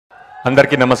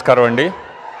అందరికీ నమస్కారం అండి.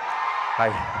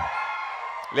 హాయ్.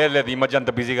 లేదు ఈ మధ్య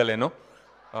అంత బిజీగా లేను.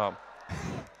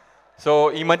 సో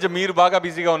ఈ మధ్య మీరు బాగా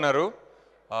బిజీగా ఉన్నారు.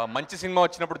 మంచి సినిమా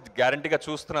వచ్చినప్పుడు గ్యారంటీగా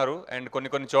చూస్తున్నారు. అండ్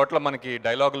కొన్ని చోట్ల మనకి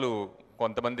డైలాగులు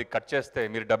కొంతమంది కట్ చేస్తే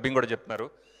మీరు డబ్బింగ్ కూడా చెప్తున్నారు.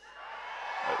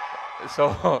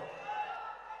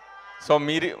 సో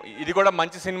మీరు ఇది కూడా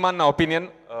మంచి సినిమా నా ఒపీనియన్.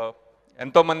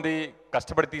 ఎంతోమంది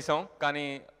కష్టపడి తీసాం, కానీ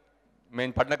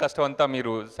మేము పడిన కష్టం అంతా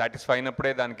మీరు సాటిస్ఫై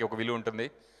అయినప్పుడే దానికి ఒక విలువ ఉంటుంది.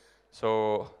 So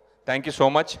thank you so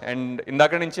much. And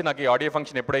ఇందాక నుంచి నాకు ఈ ఆడియో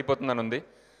ఫంక్షన్ ఎప్పుడైపోతుందని ఉంది,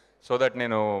 సో దట్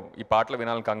నేను ఈ పాటలు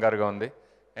వినాలని కంగారుగా ఉంది.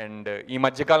 అండ్ ఈ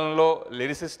మధ్యకాలంలో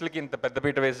లిరిసిస్టులకి ఇంత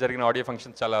పెద్దపీట వేసి జరిగిన ఆడియో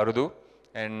ఫంక్షన్ చాలా అరుదు.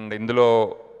 అండ్ ఇందులో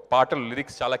పాటలు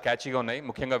లిరిక్స్ చాలా క్యాచీగా ఉన్నాయి,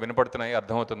 ముఖ్యంగా వినపడుతున్నాయి,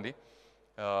 అర్థమవుతుంది.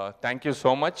 Thank you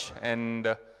so much. And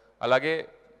అలాగే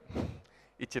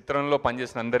ఈ చిత్రంలో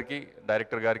పనిచేసిన అందరికీ,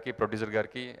 డైరెక్టర్ గారికి, ప్రొడ్యూసర్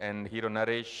గారికి, and hero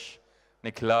Naresh,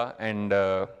 Nikhila and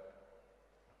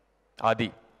ఆది,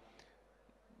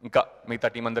 ఇంకా మిగతా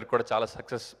టీం అందరికి కూడా చాలా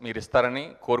సక్సెస్ మీరు ఇస్తారని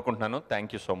కోరుకుంటున్నాను.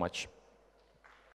 Thank you so much.